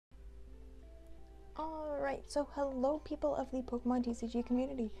Alright, so hello people of the Pokemon TCG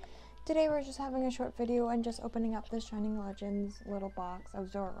community. Today we're just having a short video and just opening up the Shining Legends little box of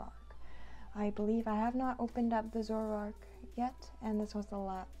Zoroark. I believe I have not opened up the Zoroark yet, and this was the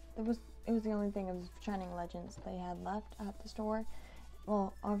it was the only thing of Shining Legends they had left at the store.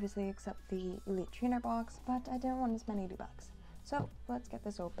 Well, obviously except the Elite Trainer box, but I didn't want as many debugs. So, let's get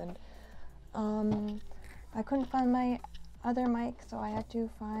this opened. I couldn't find my other mic, so I had to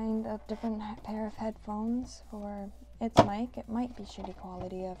find a different pair of headphones for its mic. It might be shitty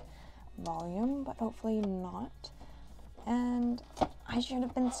quality of volume, but hopefully not. And I should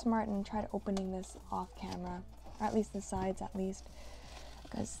have been smart and tried opening this off camera, or at least the sides at least,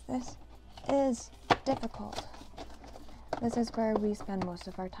 because this is difficult. This is where we spend most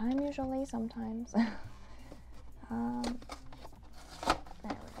of our time usually, sometimes. There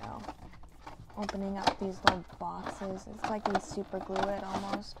we go. Opening up these little boxes. It's like we super glue it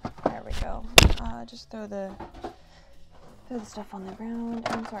almost. There we go. Just throw the stuff on the ground.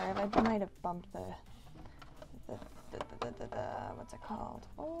 I'm sorry if I might have bumped the what's it called?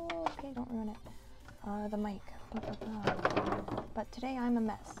 Oh, okay, don't ruin it. The mic. But today I'm a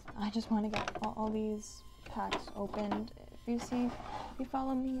mess. I just want to get all these packs opened. If you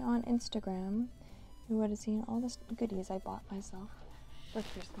follow me on Instagram, you would have seen all the goodies I bought myself for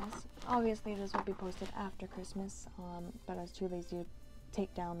Christmas. Obviously this will be posted after Christmas, but I was too lazy to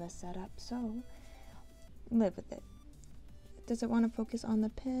take down this setup, so live with it. Does it want to focus on the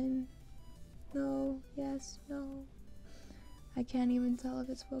pin? No, yes, no. I can't even tell if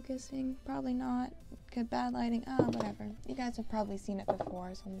it's focusing. Probably not. Good, bad lighting, whatever. You guys have probably seen it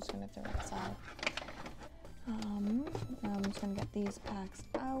before, so I'm just gonna throw it aside. I'm just gonna get these packs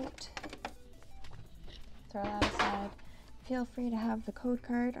out. Throw that aside. Feel free to have the code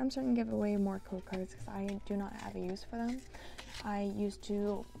card. I'm starting to give away more code cards because I do not have a use for them. I used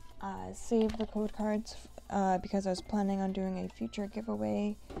to save the code cards because I was planning on doing a future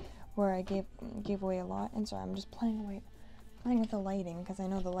giveaway where I gave away a lot. And so I'm just playing with the lighting because I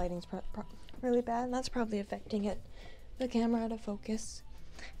know the lighting's really bad, and that's probably affecting the camera out of focus.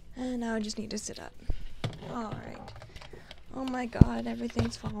 And now I just need to sit up. Alright. Oh my god,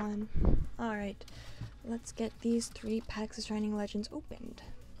 everything's fallen. Alright. Let's get these 3 packs of Shining Legends opened.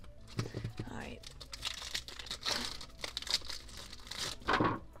 Alright.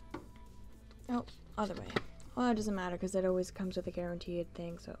 Oh, other way. Well, it doesn't matter because it always comes with a guaranteed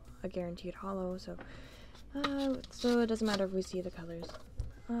thing, so a guaranteed holo, so it doesn't matter if we see the colors.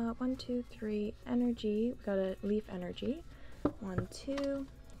 1, 2, 3, energy. We got a leaf energy. 1, 2.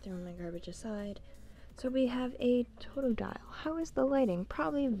 Throw my garbage aside. So we have a Totodile. How is the lighting?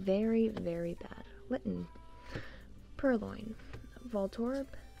 Probably very, very bad. Litten, Purloin, Voltorb,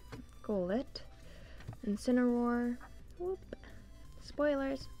 Golett, Incineroar, whoop,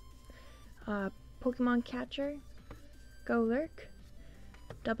 spoilers, Pokemon Catcher, Golurk,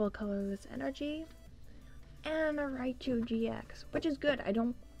 Double Colorless Energy, and a Raichu GX, which is good. I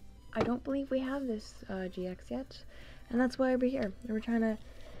don't believe we have this GX yet, and that's why we're here. We're trying to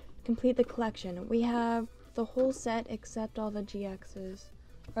complete the collection. We have the whole set except all the GXs.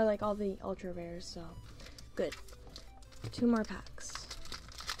 Or like all the ultra rares, so good. 2 more packs.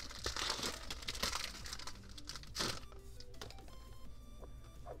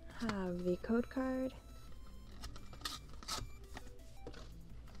 Have the code card.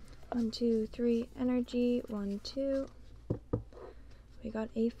 1, 2, 3, energy. 1, 2. We got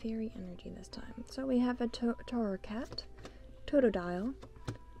a fairy energy this time. So we have a Torracat, Totodile,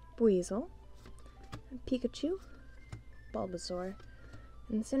 Buizel, Pikachu, Bulbasaur,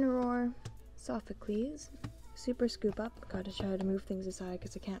 Incineroar, Sophocles, Super Scoop Up, gotta try to move things aside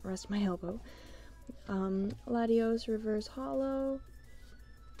because I can't rest my elbow, Latios Reverse Holo,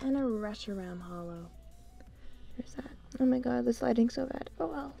 and a Reshiram Holo. There's that. Oh my god, this lighting's so bad. Oh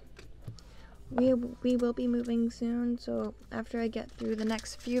well. We will be moving soon, so after I get through the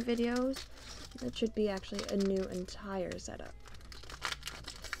next few videos, it should be actually a new entire setup.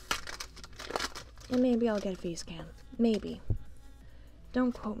 And maybe I'll get a face cam. Maybe.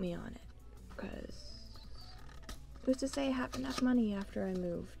 Don't quote me on it, because who's to say I have enough money after I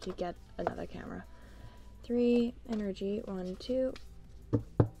move to get another camera. 3, energy, 1, 2.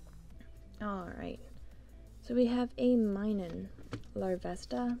 Alright. So we have a Minun,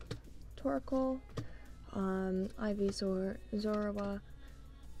 Larvesta, Torkoal, Ivysaur, Zorua,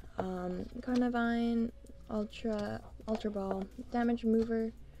 Carnivine, Ultra Ball, Damage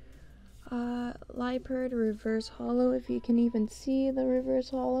Remover, Liepard, Reverse Holo, if you can even see the Reverse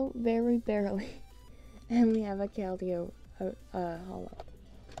Holo, very barely. And we have a Keldeo Holo.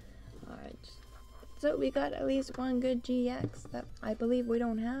 Alright, So we got at least one good GX that I believe we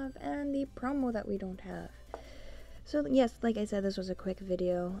don't have, and the promo that we don't have. So yes, like I said, this was a quick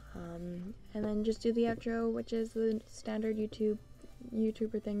video, and then just do the outro, which is the standard YouTuber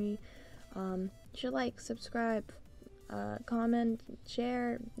thingy. You should like, subscribe, comment,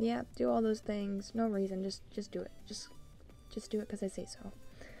 share, yeah, do all those things. No reason, just do it. Just do it because I say so.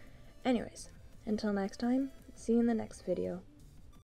 Anyways, until next time, see you in the next video.